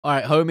All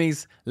right,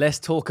 homies, let's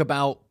talk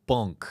about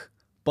Bonk.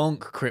 Bonk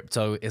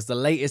crypto is the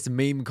latest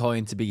meme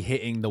coin to be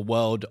hitting the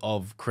world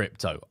of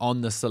crypto on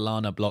the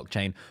Solana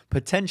blockchain,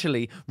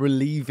 potentially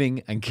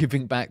relieving and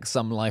giving back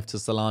some life to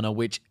Solana,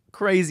 which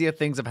crazier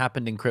things have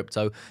happened in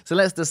crypto. So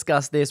let's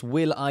discuss this.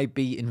 Will I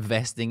be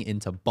investing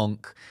into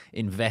Bonk?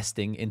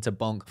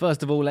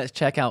 First of all, let's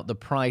check out the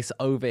price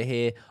over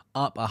here,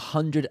 up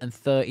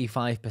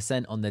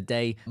 135% on the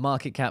day.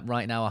 Market cap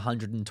right now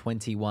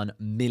 121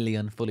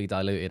 million, fully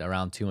diluted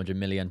around 200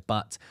 million,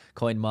 but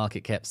coin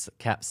market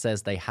cap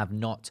says they have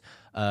not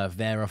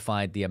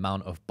verified the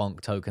amount of Bonk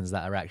tokens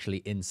that are actually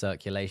in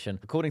circulation.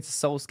 According to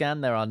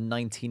SolScan, there are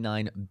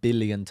 99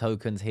 billion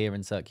tokens here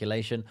in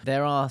circulation.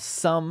 There are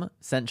some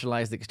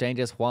centralized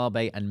exchanges,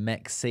 Huobi and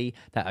MEXC,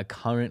 that are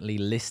currently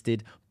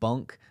listed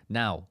Bonk.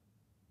 Now,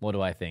 what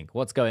do I think?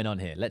 What's going on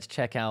here? Let's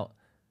check out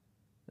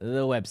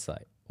the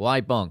website. Why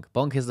Bonk?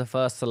 Bonk is the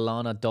first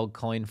Solana dog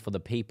coin for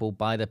the people,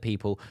 by the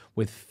people,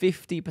 with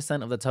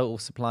 50% of the total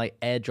supply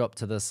airdropped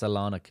to the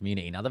Solana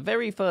community. Now, the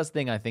very first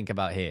thing I think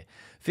about here,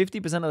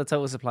 50% of the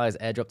total supply is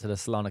airdropped to the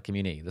Solana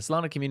community. The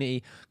Solana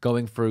community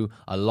going through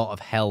a lot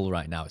of hell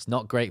right now. It's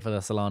not great for the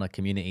Solana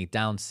community,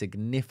 down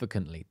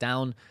significantly,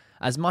 down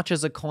as much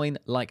as a coin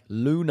like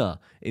Luna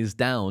is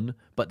down,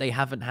 but they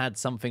haven't had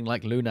something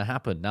like Luna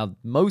happen. Now,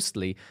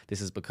 mostly this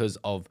is because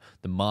of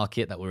the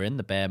market that we're in,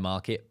 the bear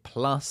market,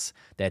 plus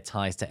their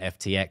ties to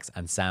FTX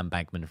and Sam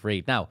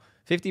Bankman-Fried. Now,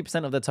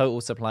 50% of the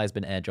total supply has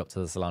been airdropped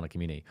to the Solana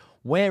community.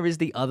 Where is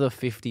the other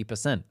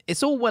 50%?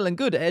 It's all well and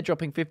good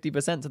airdropping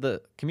 50% to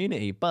the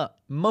community, but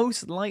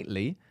most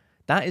likely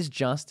that is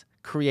just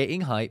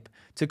creating hype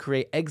to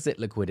create exit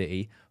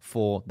liquidity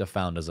for the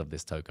founders of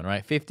this token,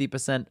 right? 50%,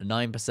 9%,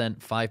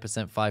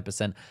 5%,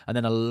 5%, and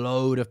then a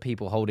load of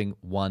people holding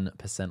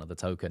 1% of the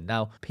token.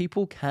 Now,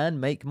 people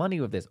can make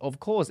money with this. Of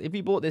course, if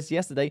you bought this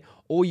yesterday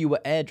or you were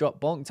airdrop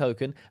Bonk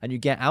token and you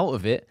get out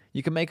of it,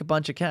 you can make a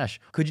bunch of cash.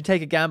 Could you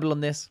take a gamble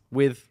on this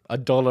with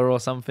 $1 or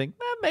something?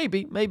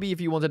 Maybe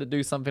if you wanted to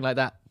do something like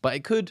that, but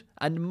it could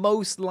and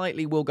most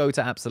likely will go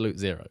to absolute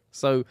zero.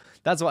 So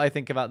that's what I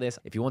think about this.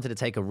 If you wanted to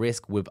take a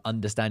risk with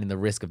understanding the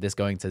risk of this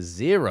going to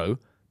zero,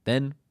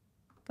 then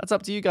that's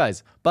up to you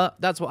guys.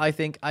 But that's what I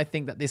think. I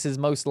think that this is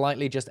most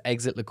likely just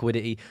exit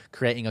liquidity,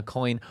 creating a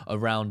coin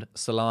around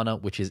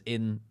Solana, which is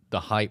in the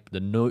hype, the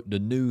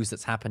news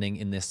that's happening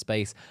in this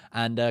space,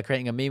 and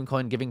creating a meme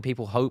coin, giving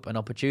people hope and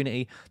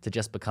opportunity to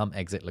just become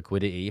exit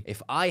liquidity.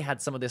 If I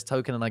had some of this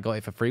token and I got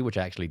it for free, which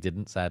I actually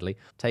didn't, sadly,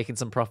 taking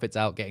some profits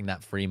out, getting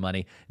that free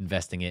money,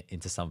 investing it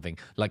into something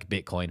like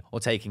Bitcoin,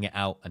 or taking it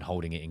out and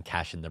holding it in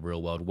cash in the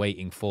real world,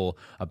 waiting for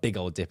a big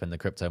old dip in the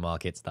crypto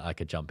markets that I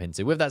could jump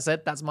into. With that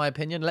said, that's my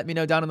opinion. Let me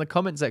know down in the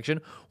comment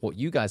section what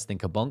you guys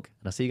think of Bonk,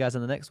 and I'll see you guys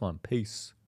in the next one. Peace.